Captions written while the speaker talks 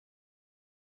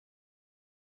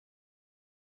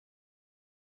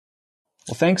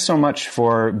Well, thanks so much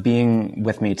for being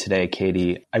with me today,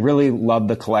 Katie. I really love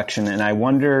the collection, and I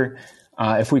wonder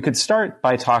if we could start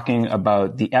by talking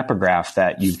about the epigraph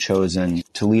that you've chosen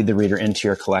to lead the reader into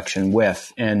your collection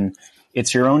with. And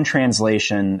it's your own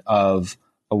translation of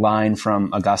a line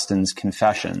from Augustine's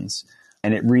Confessions.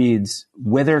 And it reads,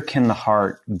 "Whither can the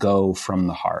heart go from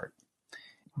the heart?"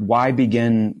 Why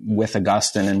begin with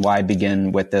Augustine, and why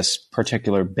begin with this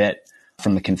particular bit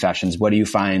from the Confessions? What do you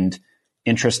find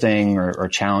interesting or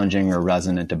challenging or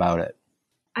resonant about it?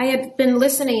 I had been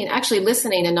listening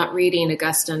and not reading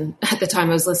Augustine at the time.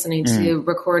 I was listening to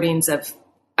recordings of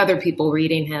other people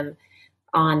reading him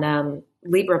on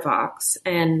LibriVox.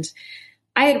 And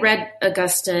I had read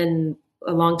Augustine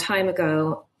a long time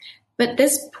ago, but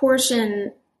this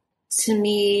portion to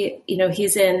me,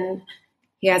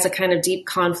 he has a kind of deep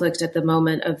conflict at the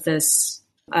moment of this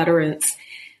utterance.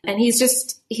 And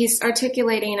he's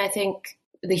articulating, I think,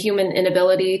 the human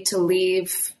inability to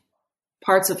leave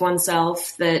parts of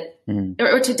oneself that,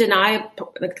 or to deny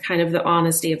kind of the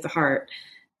honesty of the heart,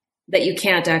 that you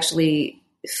can't actually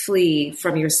flee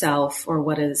from yourself or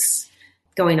what is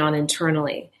going on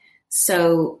internally.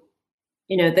 So,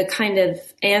 the kind of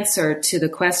answer to the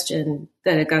question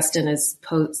that Augustine is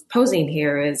posing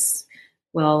here is,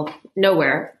 well,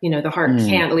 nowhere, the heart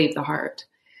can't leave the heart.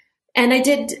 And I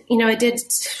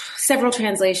did several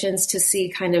translations to see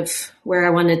kind of where I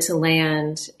wanted to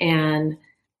land. And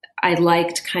I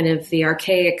liked kind of the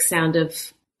archaic sound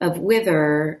of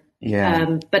whither.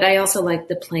 Yeah. But I also liked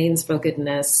the plain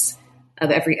spokenness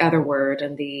of every other word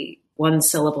and the one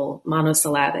syllable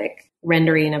monosyllabic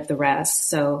rendering of the rest.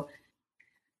 So,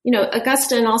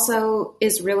 Augustine also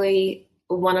is really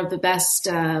one of the best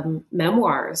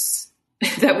memoirs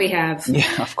that we have.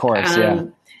 Yeah, of course. Yeah.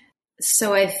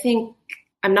 So I think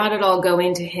I'm not at all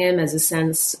going to him as a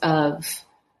sense of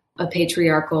a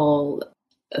patriarchal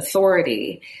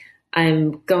authority.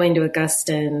 I'm going to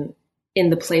Augustine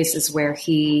in the places where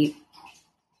he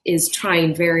is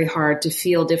trying very hard to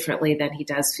feel differently than he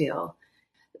does feel.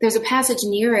 There's a passage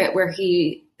near it where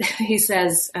he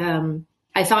says,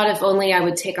 I thought if only I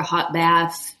would take a hot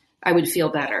bath, I would feel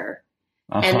better.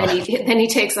 Uh-huh. And then he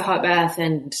takes a hot bath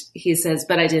and he says,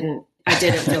 but I didn't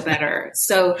feel better.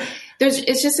 So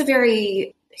it's just a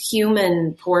very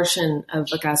human portion of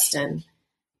Augustine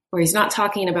where he's not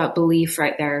talking about belief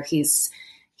right there. He's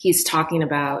talking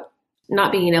about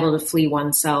not being able to flee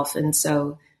oneself. And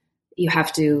so you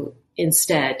have to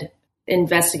instead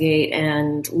investigate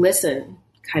and listen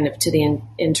kind of to the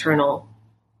internal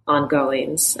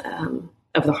ongoings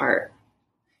of the heart.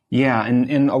 Yeah.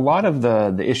 And a lot of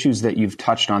the issues that you've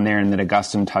touched on there and that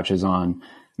Augustine touches on,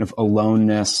 of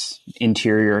aloneness,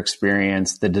 interior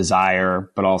experience, the desire,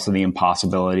 but also the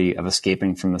impossibility of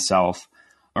escaping from the self,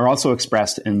 are also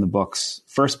expressed in the book's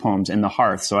first poems, In the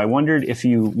Hearth. So I wondered if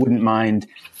you wouldn't mind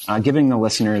giving the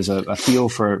listeners a feel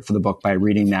for the book by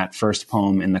reading that first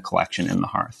poem in the collection, In the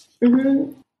Hearth.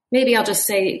 Mm-hmm. Maybe I'll just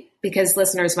say, because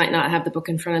listeners might not have the book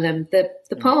in front of them,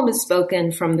 the poem is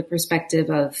spoken from the perspective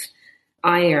of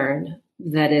iron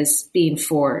that is being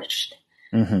forged.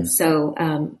 Mm-hmm. So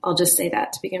I'll just say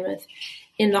that to begin with.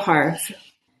 In the Hearth.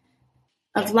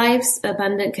 Of life's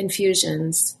abundant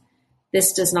confusions,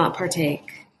 this does not partake.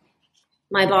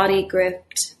 My body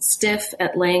gripped stiff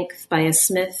at length by a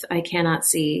smith I cannot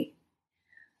see.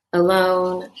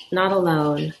 Alone, not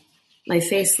alone, my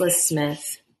faceless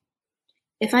smith.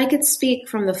 If I could speak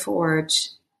from the forge,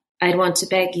 I'd want to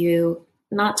beg you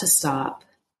not to stop,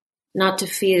 not to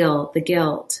feel the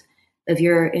guilt of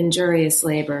your injurious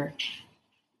labor.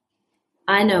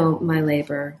 I know my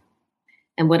labor,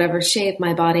 and whatever shape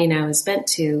my body now is bent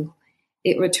to,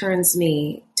 it returns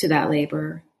me to that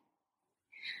labor.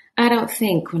 I don't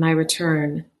think when I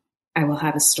return, I will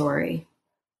have a story.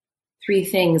 3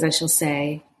 things I shall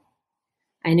say.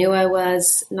 I knew I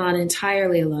was not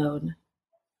entirely alone.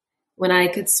 When I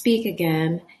could speak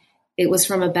again, it was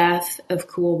from a bath of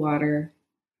cool water.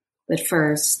 But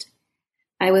first,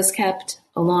 I was kept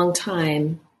a long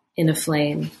time in a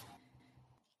flame.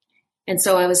 And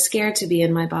so I was scared to be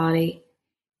in my body,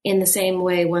 in the same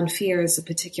way one fears a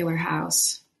particular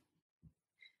house.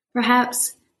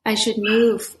 Perhaps I should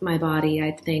move my body,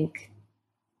 I'd think.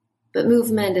 But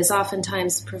movement is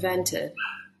oftentimes prevented,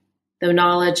 though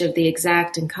knowledge of the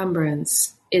exact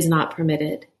encumbrance is not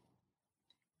permitted.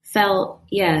 Felt,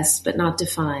 yes, but not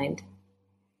defined.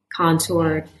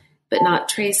 Contoured, but not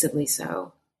traceably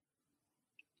so.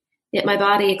 Yet my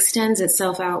body extends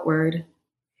itself outward.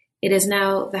 It is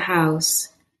now the house,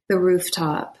 the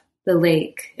rooftop, the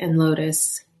lake, and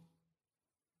lotus.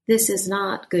 This is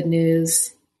not good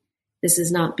news. This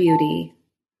is not beauty.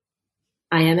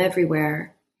 I am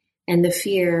everywhere, and the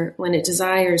fear, when it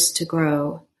desires to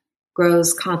grow,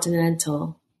 grows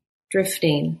continental,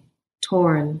 drifting,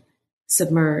 torn,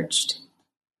 submerged.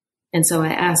 And so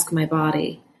I ask my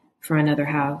body for another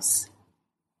house.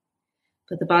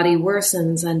 But the body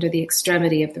worsens under the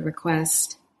extremity of the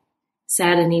request,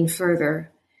 saddening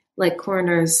further, like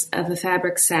corners of a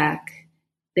fabric sack,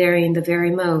 bearing the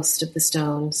very most of the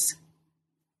stones.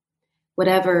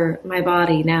 Whatever my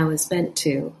body now is bent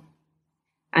to,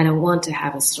 I don't want to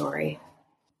have a story.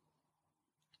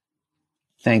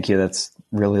 Thank you. That's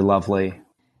really lovely.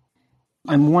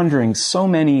 I'm wondering, so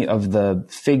many of the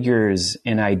figures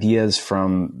and ideas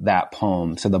from that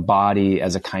poem, so the body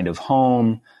as a kind of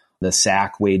home, the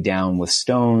sack weighed down with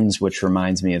stones, which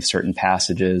reminds me of certain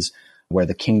passages where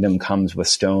the kingdom comes with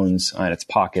stones in its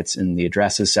pockets in the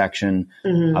addresses section.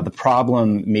 The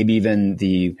problem, maybe even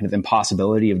the kind of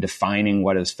impossibility of defining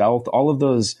what is felt, all of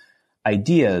those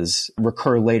ideas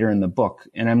recur later in the book.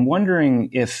 And I'm wondering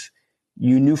if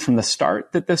you knew from the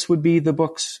start that this would be the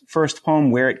book's first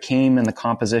poem, where it came in the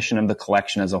composition of the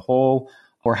collection as a whole,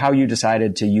 or how you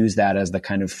decided to use that as the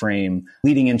kind of frame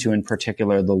leading into, in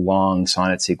particular, the long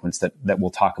sonnet sequence that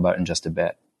we'll talk about in just a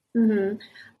bit. Mm-hmm.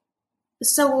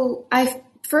 So I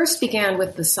first began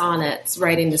with the sonnets,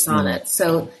 writing the sonnets.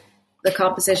 So the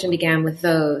composition began with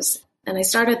those. And I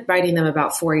started writing them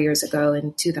about 4 years ago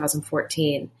in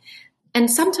 2014. And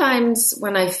sometimes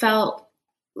when I felt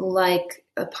like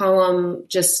a poem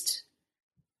just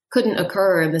couldn't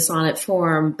occur in the sonnet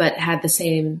form, but had the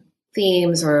same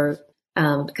themes, or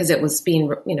because it was being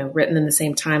written in the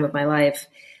same time of my life,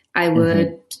 I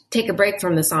would take a break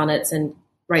from the sonnets and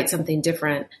write something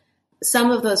different.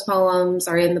 Some of those poems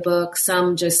are in the book.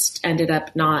 Some just ended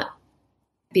up not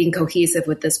being cohesive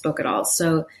with this book at all.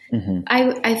 So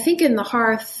I think in the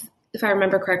Hearth, if I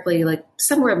remember correctly, like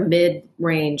somewhere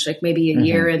mid-range, like maybe a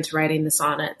year into writing the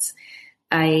sonnets,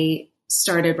 I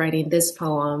started writing this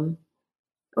poem,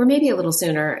 or maybe a little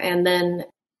sooner. And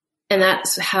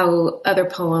that's how other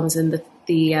poems in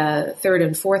the third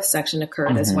and fourth section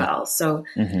occurred as well. So,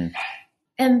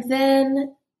 and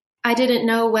then I didn't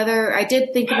know whether I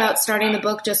did think about starting the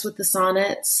book just with the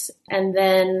sonnets. And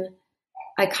then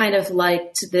I kind of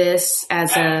liked this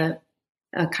as a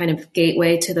kind of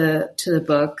gateway to the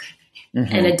book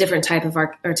and a different type of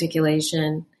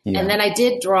articulation. Yeah. And then I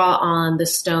did draw on the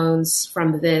stones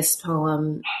from this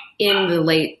poem in the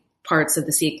late parts of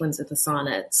the sequence of the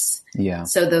sonnets. Yeah.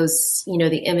 So those,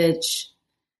 the image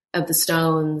of the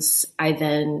stones I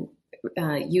then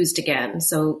used again.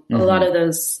 So a lot of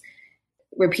those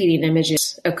repeating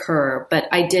images occur, but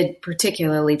I did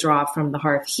particularly draw from the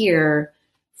Hearth here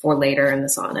for later in the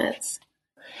sonnets.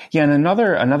 Yeah, and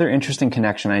another interesting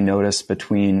connection I noticed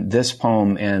between this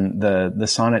poem and the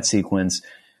sonnet sequence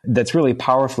that's really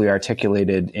powerfully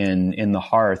articulated in the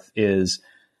Hearth is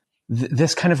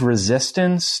this kind of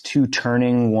resistance to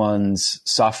turning one's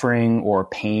suffering or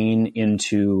pain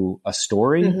into a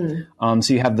story.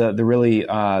 So you have the really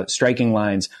striking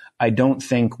lines, "I don't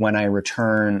think when I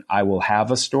return I will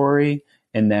have a story."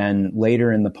 And then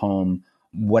later in the poem,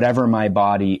 "Whatever my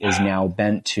body is now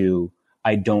bent to,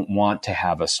 I don't want to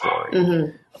have a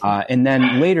story." And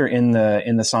then later in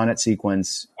the sonnet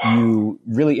sequence, you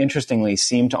really interestingly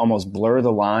seem to almost blur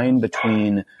the line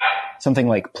between something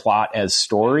like plot as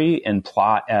story and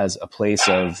plot as a place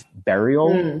of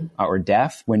burial or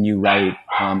death. When you write,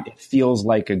 "It feels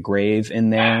like a grave in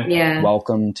there. Yeah.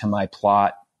 Welcome to my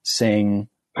plot. Sing.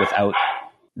 Without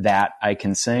that I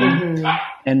can sing."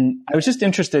 And I was just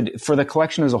interested, for the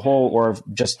collection as a whole, or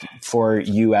just for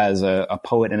you as a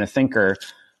poet and a thinker,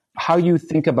 how you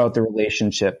think about the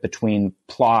relationship between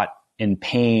plot and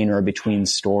pain, or between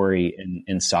story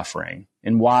and suffering,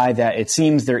 and why that it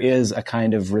seems there is a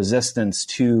kind of resistance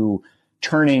to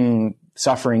turning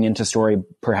suffering into story,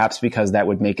 perhaps because that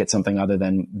would make it something other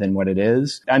than what it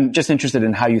is. I'm just interested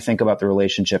in how you think about the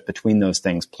relationship between those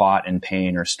things, plot and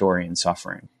pain, or story and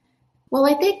suffering. Well,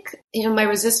 I think, my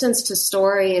resistance to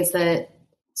story is that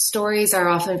stories are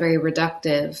often very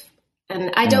reductive.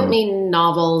 And I don't mean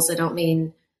novels. I don't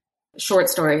mean short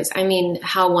stories. I mean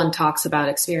how one talks about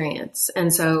experience.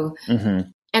 And so,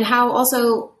 and how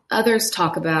also others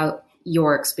talk about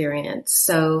your experience.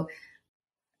 So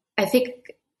I think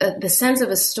the sense of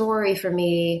a story for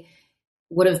me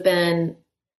would have been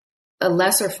a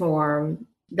lesser form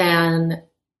than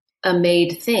a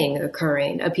made thing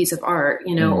occurring, a piece of art,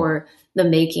 or the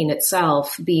making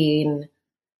itself being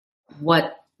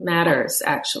what matters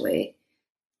actually.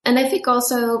 And I think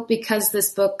also because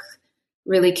this book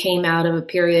really came out of a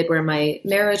period where my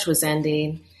marriage was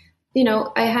ending,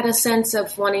 I had a sense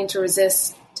of wanting to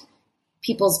resist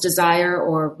people's desire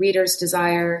or readers'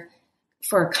 desire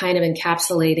for a kind of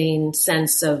encapsulating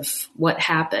sense of what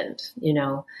happened,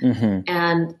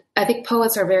 And I think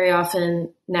poets are very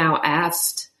often now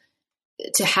asked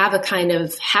to have a kind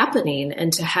of happening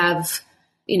and to have,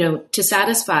 to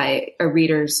satisfy a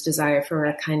reader's desire for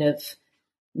a kind of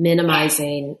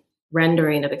minimizing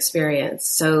rendering of experience.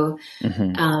 So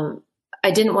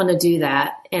I didn't want to do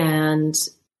that. And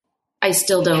I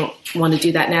still don't want to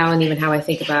do that now, and even how I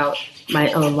think about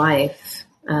my own life.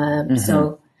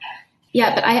 So,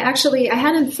 yeah, but I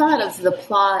hadn't thought of the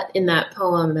plot in that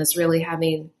poem as really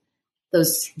having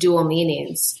those dual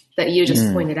meanings that you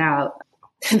just pointed out,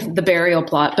 the burial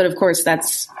plot. But of course, that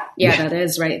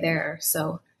is right there.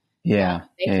 So, yeah.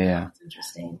 That's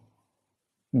interesting.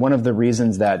 One of the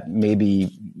reasons that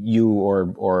maybe you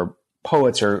or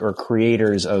poets or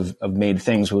creators of made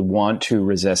things would want to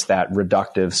resist that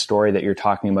reductive story that you're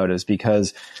talking about is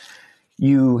because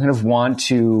you kind of want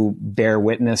to bear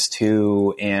witness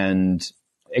to and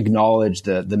acknowledge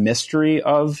the mystery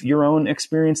of your own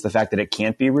experience, the fact that it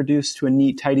can't be reduced to a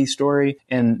neat, tidy story.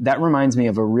 And that reminds me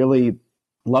of a really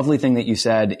lovely thing that you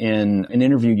said in an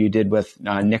interview you did with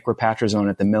Nick Rapatrazone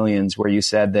at the Millions, where you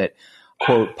said that,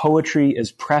 quote, poetry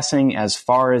is pressing as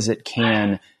far as it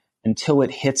can until it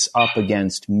hits up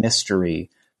against mystery,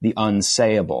 the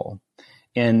unsayable.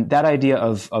 And that idea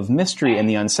of mystery and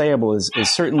the unsayable is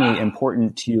certainly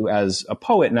important to you as a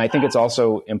poet. And I think it's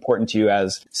also important to you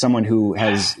as someone who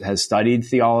has studied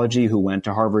theology, who went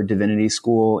to Harvard Divinity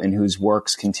School, and whose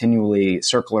works continually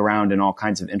circle around in all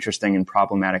kinds of interesting and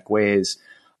problematic ways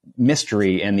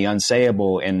mystery and the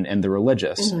unsayable and the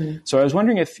religious. So I was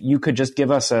wondering if you could just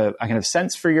give us a kind of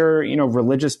sense for your,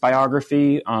 religious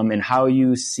biography, and how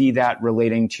you see that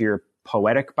relating to your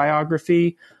poetic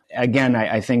biography. Again,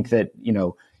 I think that,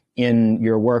 in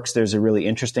your works, there's a really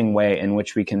interesting way in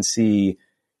which we can see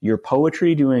your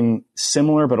poetry doing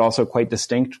similar, but also quite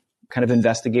distinct kind of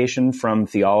investigation from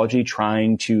theology,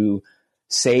 trying to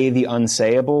say the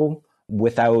unsayable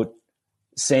without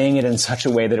saying it in such a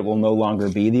way that it will no longer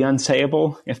be the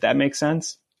unsayable, if that makes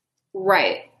sense.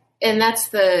 Right. And that's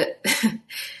the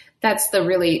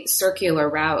really circular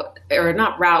route, or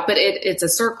not route, but it's a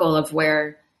circle of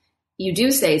where you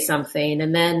do say something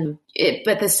and then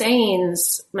but the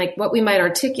sayings, like what we might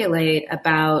articulate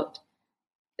about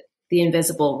the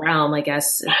invisible realm, I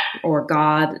guess, or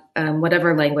God,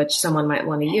 whatever language someone might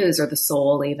want to use, or the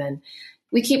soul even,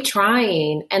 we keep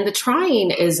trying, and the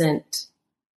trying isn't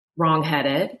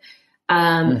wrongheaded.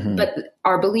 But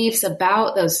our beliefs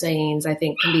about those sayings, I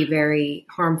think, can be very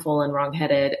harmful and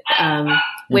wrongheaded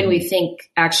when we think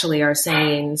actually our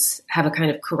sayings have a kind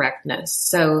of correctness.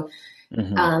 So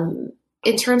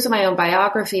in terms of my own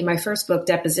biography, my first book,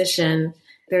 Deposition,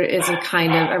 there is a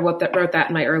kind of, I wrote that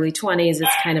in my early 20s.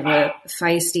 It's kind of a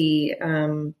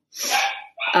feisty,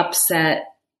 upset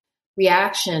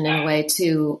reaction in a way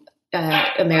to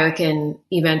American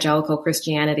evangelical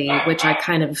Christianity, which I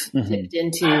kind of dipped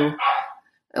into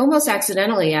almost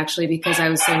accidentally, actually, because I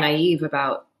was so naive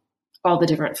about all the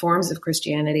different forms of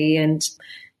Christianity and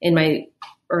in my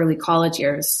early college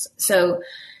years. So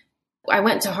I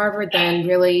went to Harvard then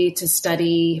really to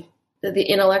study the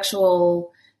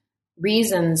intellectual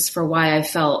reasons for why I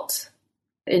felt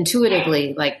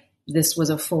intuitively like this was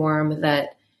a form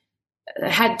that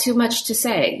had too much to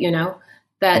say,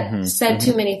 that said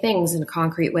too many things in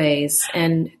concrete ways,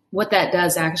 and what that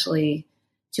does actually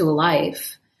to a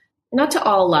life. Not to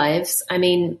all lives. I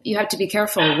mean, you have to be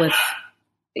careful with,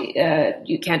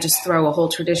 you can't just throw a whole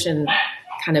tradition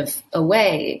kind of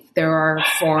away. There are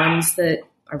forms that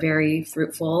are very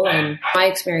fruitful, and my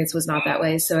experience was not that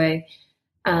way. So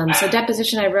so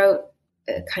Deposition, I wrote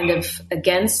kind of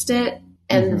against it.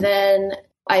 And then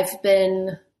I've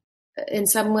been, in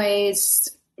some ways,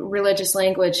 religious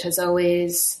language has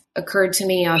always occurred to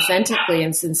me authentically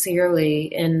and sincerely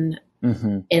in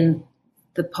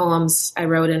the poems I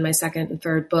wrote in my second and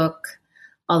third book,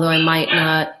 although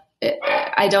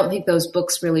I don't think those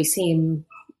books really seem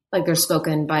like they're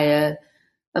spoken by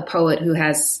a poet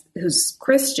who's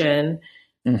Christian,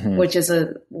 which is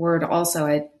a word also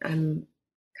I'm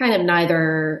kind of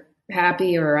neither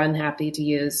happy or unhappy to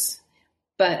use,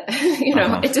 but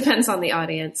it depends on the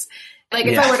audience. Like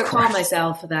if I were to call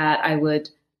myself that, I would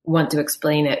want to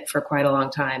explain it for quite a long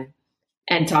time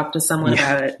and talk to someone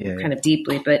about it kind of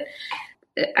deeply. But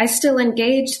I still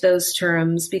engage those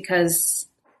terms because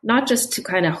not just to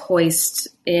kind of hoist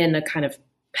in a kind of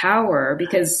power,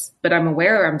 but I'm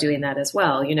aware I'm doing that as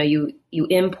well. You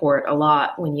import a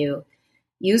lot when you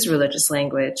use religious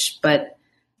language, but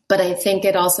I think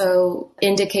it also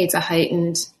indicates a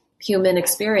heightened human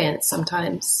experience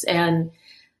sometimes. And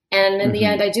in the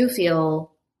end, I do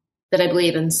feel that I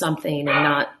believe in something and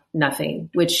not nothing,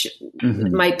 which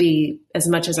might be as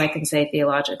much as I can say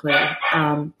theologically.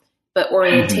 But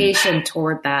orientation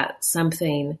toward that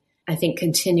something, I think,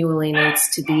 continually needs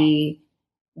to be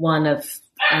one of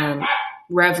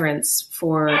reverence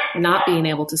for not being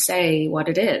able to say what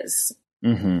it is.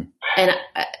 And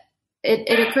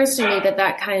it occurs to me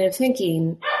that kind of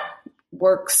thinking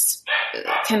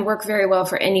can work very well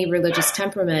for any religious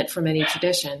temperament from any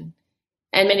tradition.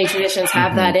 And many traditions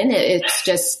have that in it. It's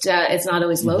just, it's not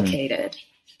always located.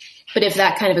 But if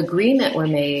that kind of agreement were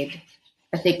made,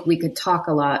 I think we could talk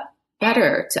a lot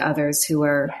better to others who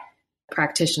are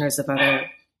practitioners of other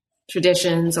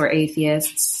traditions or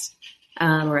atheists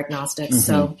or agnostics.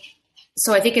 So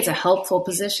I think it's a helpful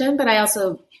position, but I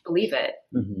also believe it.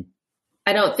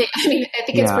 I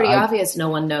think it's pretty obvious no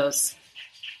one knows.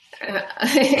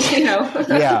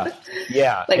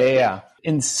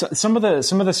 And some of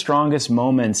the strongest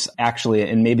moments, actually,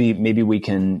 and maybe we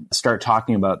can start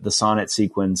talking about the sonnet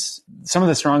sequence. Some of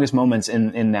the strongest moments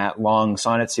in that long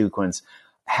sonnet sequence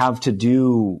have to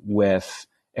do with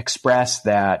express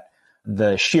that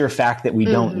the sheer fact that we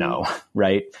don't know,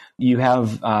 right? You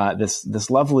have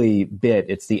this lovely bit.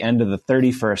 It's the end of the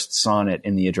 31st sonnet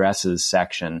in the addresses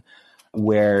section,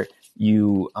 where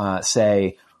you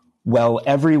say, "Well,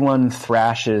 everyone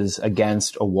thrashes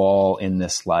against a wall in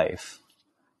this life.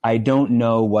 I don't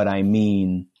know what I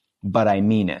mean, but I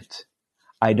mean it.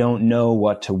 I don't know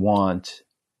what to want,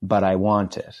 but I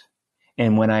want it.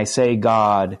 And when I say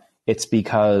God, it's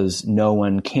because no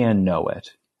one can know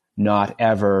it. Not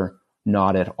ever,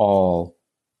 not at all.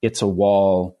 It's a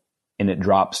wall, and it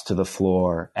drops to the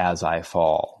floor as I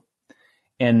fall."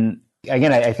 And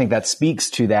again, I think that speaks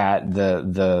to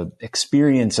the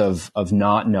experience of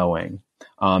not knowing,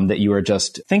 that you were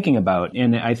just thinking about.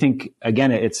 And I think,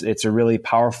 again, it's a really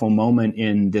powerful moment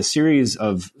in this series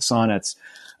of sonnets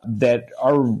that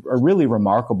are a really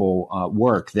remarkable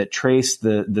work that trace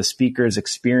the speaker's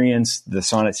experience, the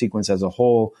sonnet sequence as a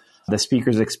whole, the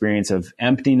speaker's experience of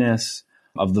emptiness,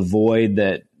 of the void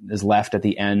that is left at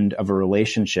the end of a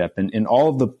relationship. And in all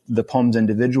of the poems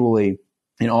individually,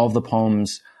 in all of the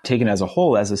poems taken as a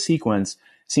whole, as a sequence,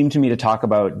 seem to me to talk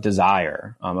about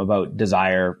desire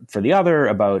for the other,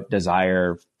 about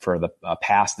desire for the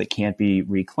past that can't be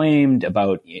reclaimed,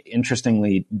 about,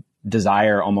 interestingly,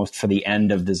 desire almost for the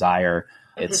end of desire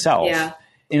itself. Yeah.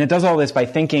 And it does all this by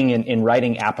thinking and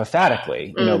writing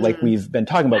apophatically, like we've been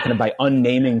talking about, kind of by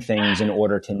unnaming things in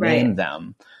order to name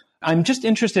them. I'm just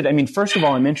interested. I mean, first of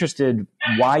all, I'm interested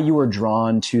why you were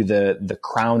drawn to the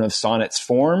crown of sonnets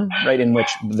form, right? In which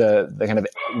the kind of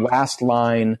last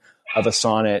line of a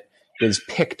sonnet is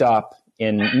picked up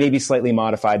and maybe slightly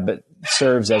modified, but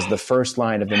serves as the first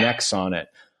line of the next sonnet.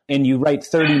 And you write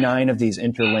 39 of these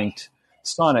interlinked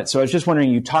sonnets. So I was just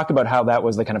wondering, you talk about how that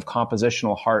was the kind of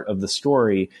compositional heart of the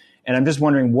story. And I'm just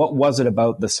wondering, what was it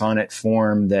about the sonnet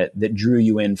form that drew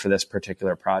you in for this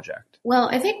particular project? Well,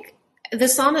 I think the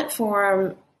sonnet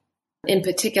form in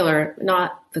particular,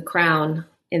 not the crown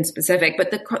in specific,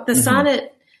 but the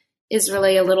sonnet is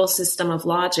really a little system of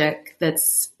logic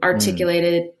that's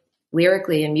articulated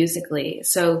lyrically and musically.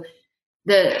 So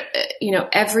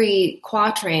every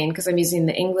quatrain, because I'm using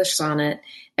the English sonnet,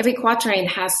 every quatrain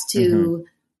has to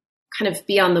kind of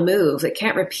be on the move. It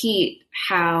can't repeat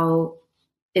how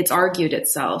it's argued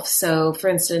itself. So, for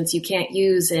instance, you can't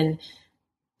use in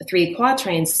 3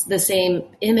 quatrains the same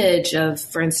image of,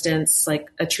 for instance, like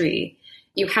a tree.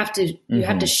 You have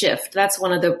to shift. That's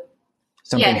one of the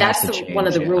one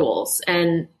of the rules,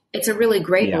 and it's a really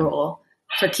great rule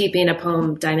for keeping a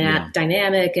poem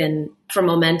dynamic and for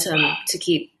momentum to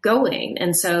keep going.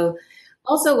 And so,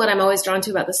 also, what I'm always drawn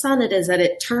to about the sonnet is that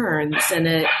it turns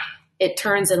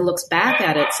and looks back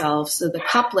at itself. So the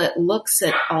couplet looks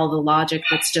at all the logic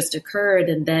that's just occurred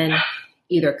and then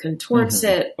either contorts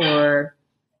it or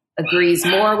agrees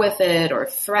more with it or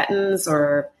threatens,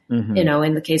 or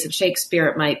in the case of Shakespeare,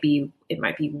 it might be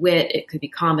wit, it could be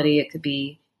comedy, it could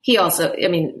be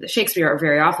Shakespeare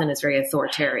very often is very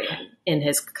authoritarian in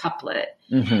his couplet.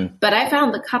 But I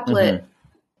found the couplet,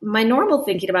 my normal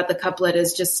thinking about the couplet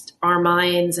is just our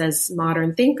minds as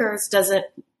modern thinkers doesn't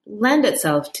lend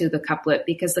itself to the couplet,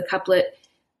 because the couplet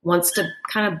wants to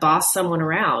kind of boss someone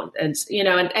around and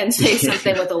say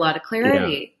something with a lot of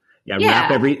clarity.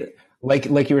 Wrap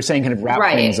like you were saying, kind of wrap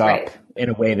things up in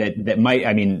a way that might,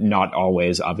 I mean, not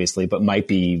always, obviously, but might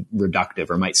be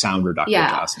reductive or might sound reductive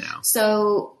to us now.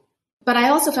 So, but I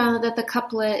also found that the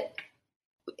couplet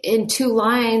in 2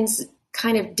 lines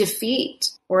kind of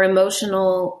defeat or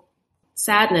emotional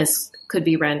sadness could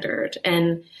be rendered.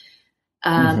 And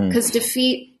because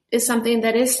defeat is something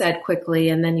that is said quickly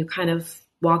and then you kind of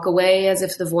walk away as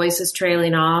if the voice is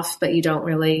trailing off, but you don't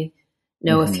really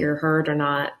know if you're heard or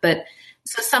not. But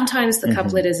so sometimes the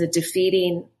couplet is a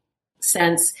defeating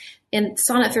sense. In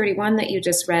Sonnet 31 that you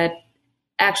just read,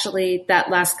 actually that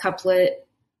last couplet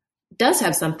does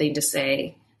have something to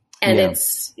say. And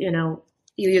it's, you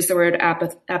use the word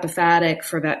apophatic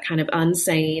for that kind of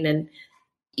unsaying, and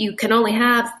you can only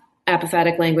have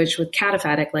apophatic language with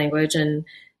cataphatic language, and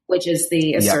which is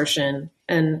the assertion.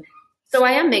 And so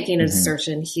I am making an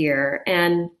assertion here,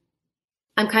 and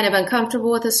I'm kind of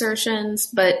uncomfortable with assertions,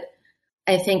 but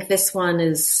I think this one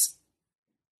is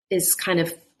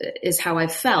how I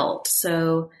felt.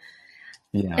 So,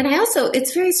 and I also,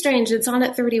 it's very strange. In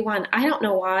Sonnet 31, I don't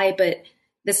know why, but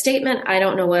the statement, I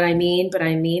don't know what I mean, but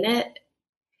I mean it.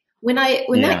 When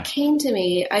that came to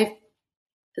me,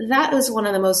 that was one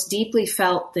of the most deeply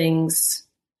felt things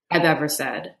I've ever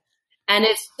said. And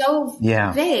it's so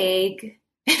vague.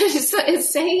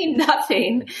 It's saying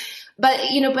nothing, but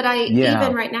even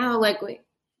right now,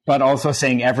 but also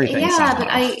saying everything. Yeah. Somehow. But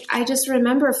I just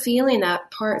remember feeling that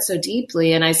part so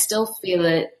deeply, and I still feel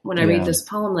it when I read this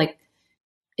poem. Like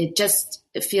it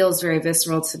feels very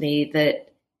visceral to me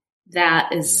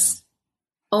that is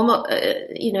almost,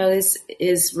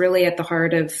 is really at the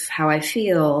heart of how I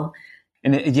feel.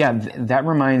 And that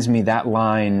reminds me, that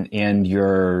line and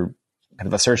your kind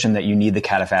of assertion that you need the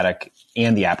cataphatic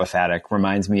and the apophatic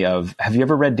reminds me of, have you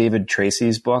ever read David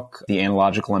Tracy's book, The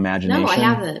Analogical Imagination? No, I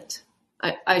haven't.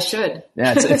 I should.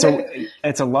 Yeah,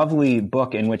 it's a lovely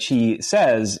book in which he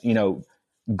says,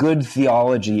 good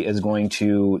theology is going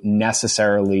to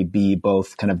necessarily be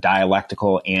both kind of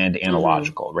dialectical and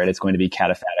analogical, right? It's going to be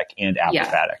cataphatic and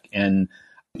apophatic. And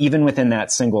even within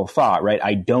that single thought, right?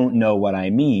 I don't know what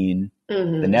I mean,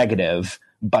 the negative,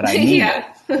 but I mean it,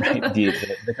 right?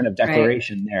 The kind of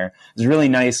declaration there is really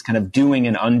nice, kind of doing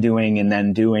and undoing and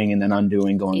then doing and then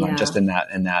undoing going on just in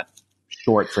that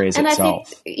short phrase and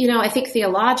itself. I think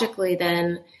theologically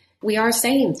then we are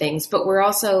saying things, but we're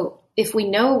also, if we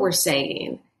know we're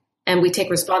saying and we take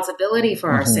responsibility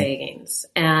for our sayings,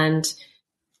 and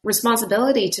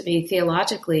responsibility to me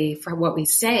theologically for what we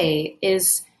say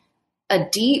is a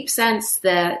deep sense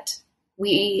that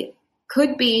we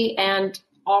could be and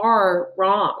are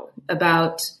wrong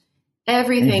about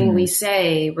everything we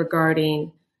say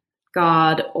regarding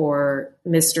God or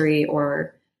mystery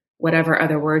or whatever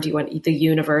other word you want, the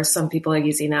universe. Some people are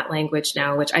using that language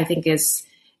now, which I think is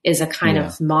a kind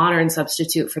of modern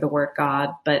substitute for the word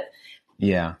God. But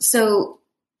so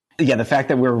the fact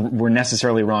that we're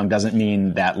necessarily wrong doesn't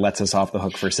mean that lets us off the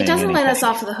hook for saying anything. It doesn't let us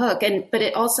off the hook. But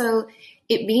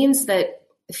it means that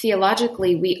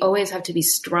theologically we always have to be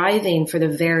striving for the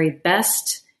very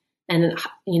best and,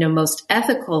 most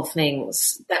ethical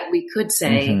things that we could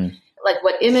say, like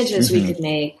what images we could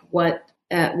make, what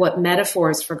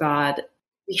metaphors for God.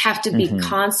 We have to be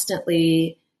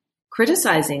constantly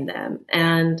criticizing them.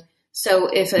 And so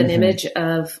if an image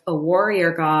of a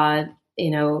warrior God,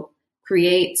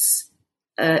 creates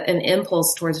an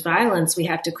impulse towards violence, we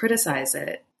have to criticize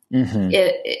it.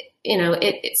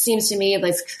 It seems to me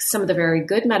like some of the very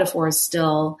good metaphors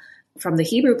still from the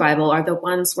Hebrew Bible are the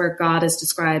ones where God is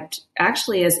described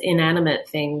actually as inanimate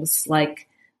things like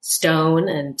stone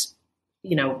and,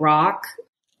 rock,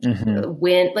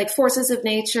 wind, like forces of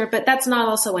nature. But that's not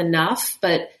also enough.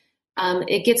 But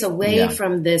it gets away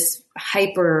from this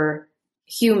hyper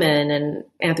human and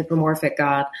anthropomorphic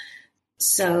God.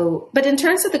 So, but in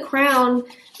terms of the crown,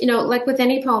 like with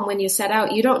any poem, when you set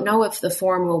out, you don't know if the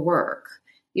form will work.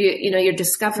 You're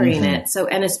discovering it. So,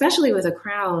 and especially with a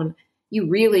crown, you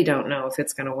really don't know if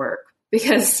it's going to work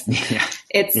because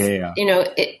it's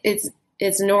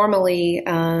normally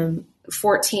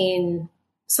 14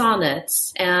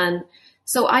 sonnets. And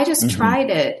so I just tried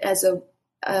it as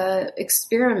a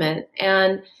experiment.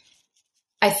 And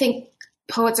I think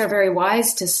poets are very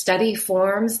wise to study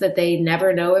forms that they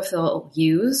never know if they'll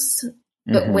use.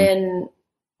 But when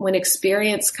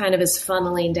experience kind of is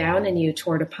funneling down in you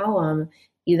toward a poem,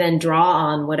 you then draw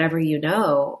on whatever you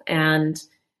know. And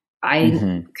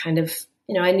I kind of,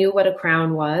 I knew what a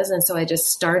crown was. And so I just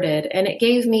started, and it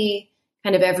gave me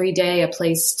kind of every day a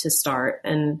place to start.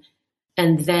 And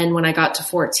then when I got to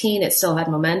 14, it still had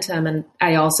momentum. And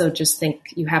I also just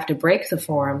think you have to break the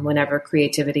form whenever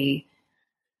creativity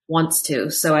wants to.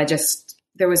 So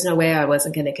there was no way I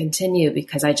wasn't going to continue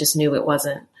because I just knew I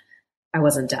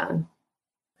wasn't done.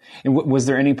 And was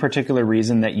there any particular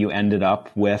reason that you ended up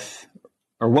with,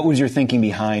 or what was your thinking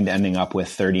behind ending up with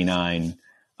 39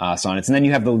 sonnets? And then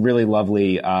you have the really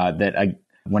lovely,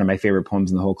 one of my favorite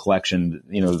poems in the whole collection,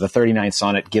 the 39th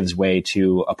sonnet gives way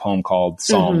to a poem called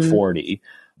Psalm 40.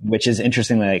 which is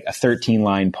interestingly like a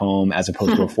 13-line poem as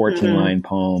opposed to a 14-line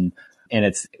poem. And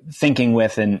it's thinking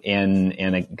with and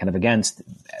kind of against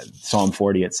Psalm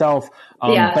 40 itself.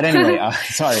 But anyway,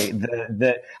 sorry.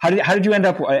 How did you end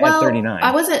up at 39?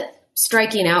 I wasn't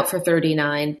striking out for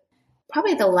 39.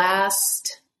 Probably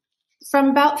from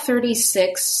about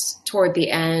 36 toward the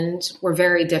end were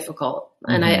very difficult.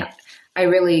 And I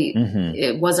really,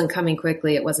 it wasn't coming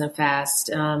quickly. It wasn't fast.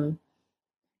 And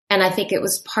I think it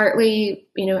was partly,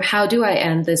 how do I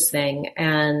end this thing?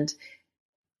 And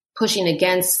pushing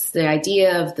against the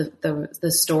idea of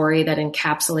the story that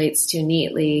encapsulates too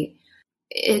neatly.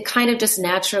 It kind of just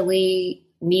naturally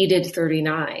needed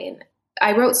 39.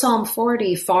 I wrote Psalm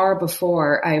 40 far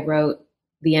before I wrote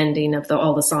the ending of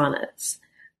all the sonnets.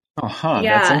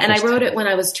 Yeah, and I wrote it when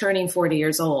I was turning 40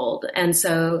 years old. And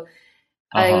so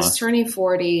I was turning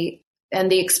 40,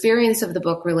 and the experience of the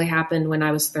book really happened when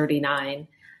I was 39,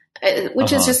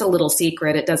 which is just a little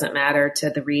secret. It doesn't matter to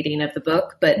the reading of the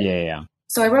book. But yeah.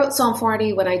 So I wrote Psalm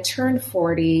 40 when I turned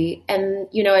 40, and,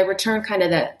 I returned kind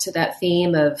of to that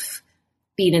theme of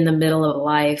being in the middle of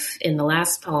life in the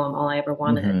last poem, All I Ever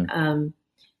Wanted.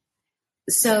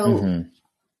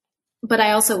 But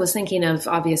I also was thinking of,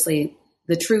 obviously,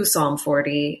 the true Psalm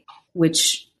 40,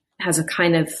 which has a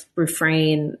kind of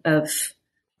refrain of,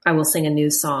 I will sing a new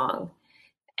song.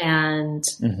 And,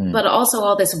 but also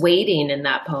all this waiting in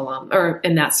that poem or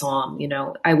in that psalm,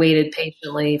 I waited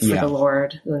patiently for the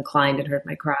Lord who inclined and heard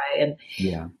my cry. And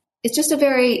it's just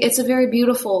it's a very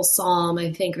beautiful psalm.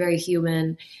 I think very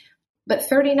human, but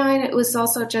 39, it was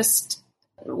also just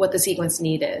what the sequence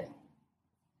needed.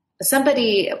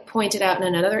 Somebody pointed out in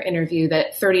another interview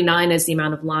that 39 is the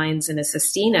amount of lines in a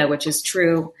sestina, which is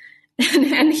true.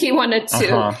 And he wanted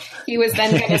to, he was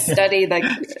then going to study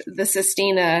the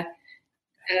sestina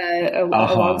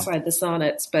alongside the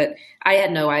sonnets, but I had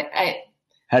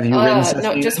have you written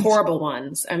no, just horrible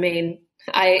ones. I mean,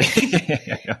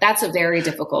 that's a very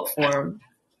difficult form.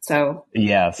 So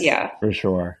yes, for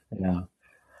sure.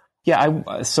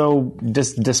 So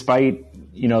despite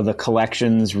the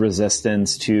collection's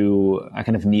resistance to a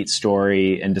kind of neat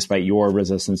story, and despite your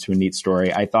resistance to a neat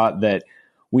story, I thought that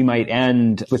we might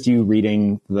end with you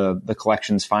reading the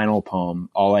collection's final poem,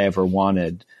 All I Ever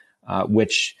Wanted,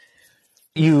 which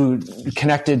you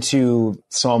connected to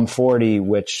Psalm 40,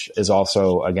 which is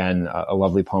also, again, a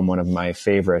lovely poem, one of my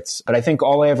favorites. But I think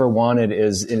All I Ever Wanted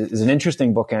is an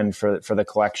interesting bookend for the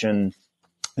collection,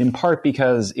 in part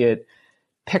because it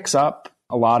picks up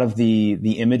a lot of the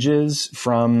images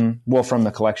from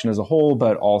the collection as a whole,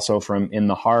 but also from In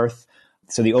the Hearth.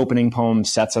 So the opening poem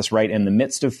sets us right in the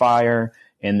midst of fire,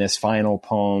 and this final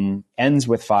poem ends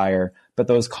with fire. But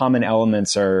those common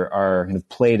elements are kind of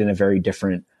played in a very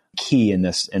different key in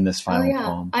this final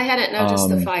poem. I hadn't noticed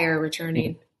the fire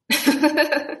returning.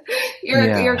 You're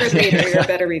a good reader. You're a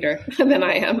better reader than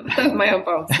I am of my own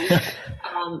poems.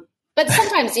 But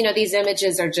sometimes, these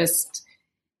images are just,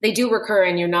 they do recur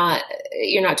and you're not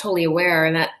totally aware.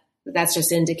 And that's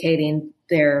just indicating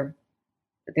their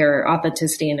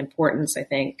authenticity and importance, I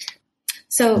think.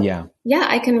 So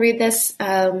I can read this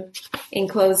in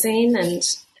closing, and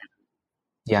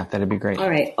that'd be great. All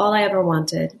right. All I Ever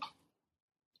Wanted.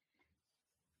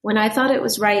 When I thought it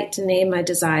was right to name my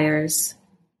desires,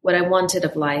 what I wanted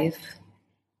of life,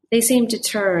 they seemed to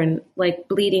turn like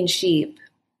bleating sheep,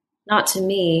 not to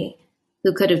me,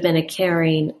 who could have been a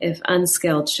caring, if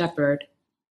unskilled shepherd,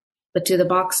 but to the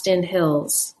boxed-in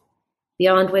hills,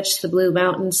 beyond which the blue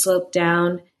mountains sloped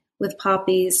down with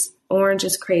poppies, orange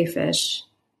as crayfish,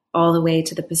 all the way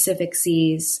to the Pacific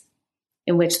seas,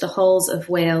 in which the hulls of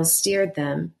whales steered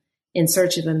them in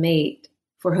search of a mate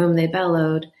for whom they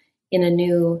bellowed in a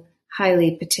new,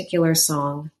 highly particular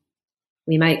song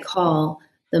we might call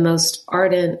the most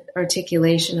ardent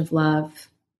articulation of love,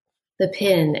 the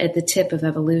pin at the tip of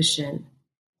evolution,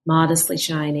 modestly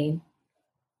shining.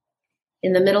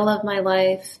 In the middle of my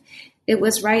life, it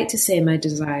was right to say my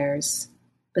desires,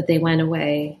 but they went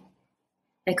away.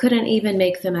 I couldn't even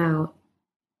make them out,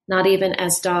 not even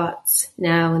as dots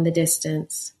now in the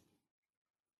distance.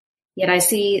 Yet I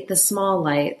see the small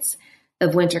lights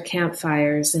of winter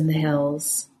campfires in the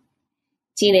hills.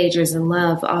 Teenagers in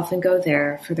love often go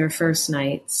there for their first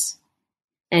nights,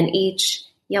 and each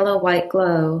yellow-white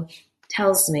glow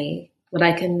tells me what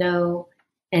I can know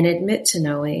and admit to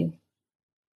knowing,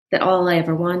 that all I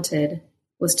ever wanted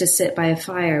was to sit by a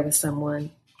fire with someone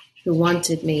who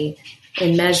wanted me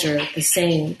in measure the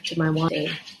same to my wanting.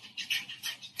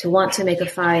 To want to make a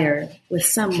fire with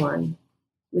someone,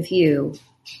 with you,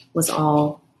 was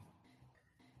all.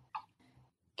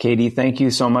 Katie, thank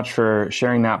you so much for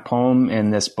sharing that poem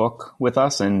and this book with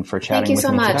us and for chatting with me today.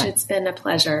 Thank you so much. It's been a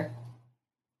pleasure.